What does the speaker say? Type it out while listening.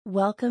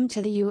Welcome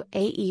to the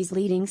UAE's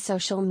leading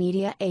social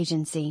media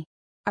agency.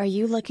 Are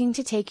you looking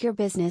to take your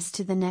business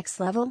to the next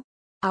level?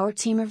 Our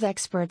team of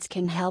experts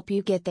can help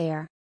you get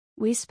there.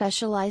 We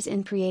specialize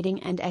in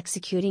creating and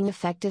executing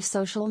effective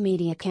social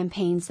media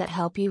campaigns that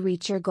help you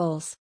reach your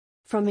goals.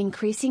 From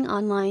increasing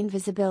online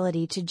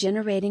visibility to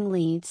generating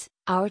leads,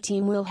 our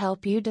team will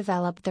help you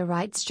develop the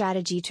right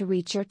strategy to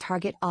reach your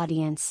target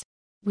audience.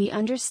 We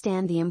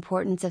understand the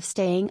importance of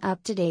staying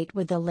up to date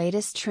with the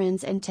latest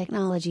trends and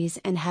technologies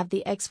and have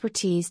the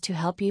expertise to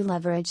help you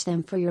leverage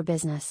them for your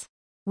business.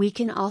 We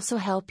can also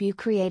help you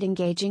create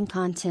engaging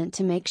content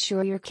to make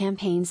sure your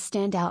campaigns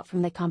stand out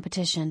from the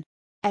competition.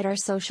 At our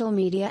social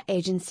media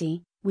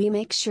agency, we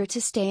make sure to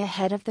stay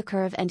ahead of the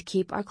curve and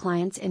keep our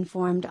clients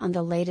informed on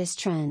the latest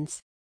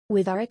trends.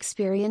 With our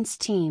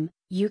experienced team,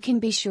 you can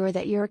be sure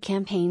that your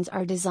campaigns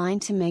are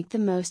designed to make the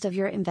most of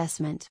your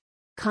investment.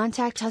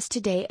 Contact us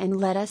today and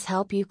let us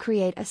help you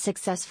create a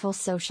successful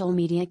social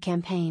media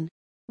campaign.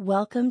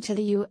 Welcome to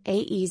the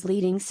UAE's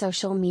leading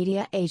social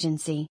media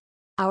agency.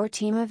 Our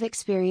team of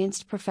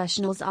experienced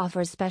professionals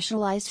offers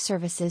specialized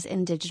services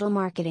in digital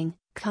marketing,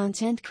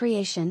 content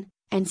creation,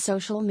 and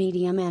social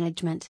media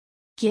management.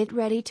 Get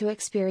ready to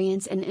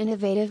experience an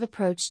innovative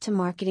approach to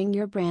marketing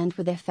your brand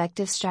with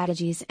effective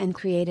strategies and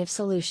creative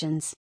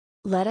solutions.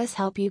 Let us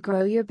help you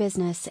grow your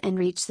business and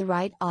reach the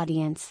right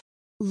audience.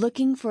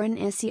 Looking for an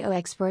SEO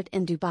expert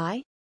in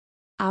Dubai?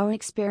 Our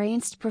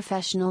experienced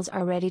professionals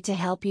are ready to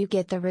help you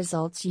get the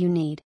results you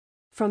need.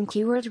 From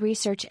keyword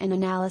research and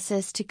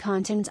analysis to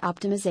content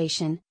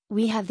optimization,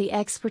 we have the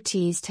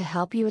expertise to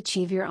help you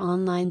achieve your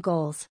online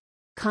goals.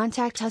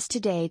 Contact us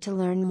today to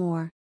learn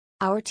more.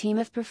 Our team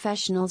of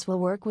professionals will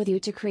work with you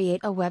to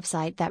create a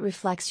website that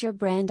reflects your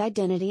brand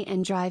identity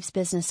and drives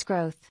business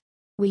growth.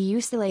 We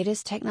use the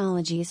latest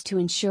technologies to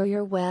ensure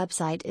your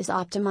website is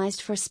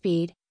optimized for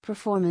speed,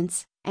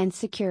 performance, and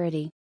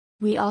security.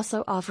 We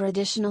also offer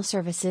additional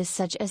services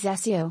such as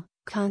SEO,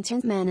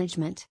 content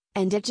management,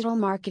 and digital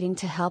marketing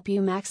to help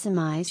you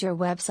maximize your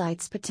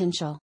website's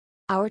potential.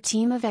 Our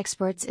team of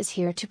experts is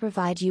here to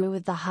provide you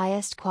with the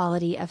highest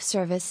quality of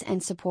service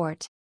and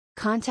support.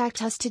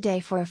 Contact us today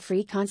for a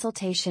free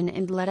consultation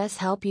and let us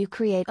help you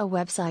create a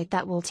website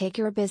that will take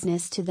your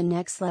business to the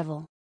next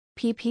level.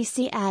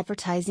 PPC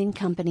advertising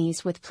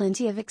companies with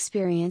plenty of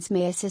experience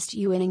may assist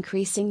you in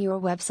increasing your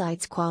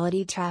website's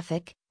quality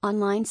traffic,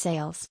 online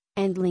sales,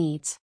 and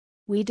leads.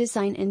 We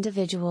design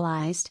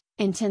individualized,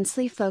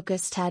 intensely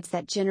focused ads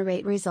that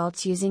generate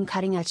results using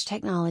cutting-edge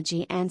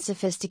technology and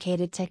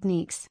sophisticated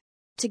techniques.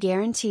 To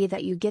guarantee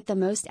that you get the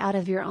most out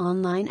of your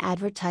online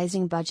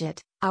advertising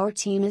budget, our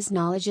team is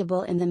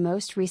knowledgeable in the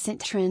most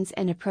recent trends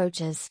and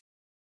approaches.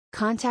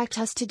 Contact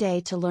us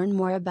today to learn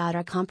more about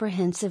our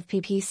comprehensive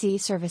PPC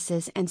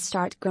services and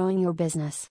start growing your business.